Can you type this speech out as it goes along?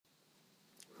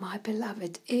My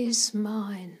beloved is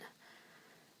mine,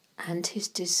 and his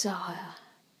desire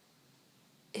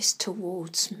is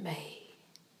towards me.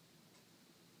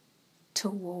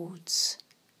 Towards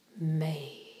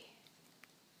me.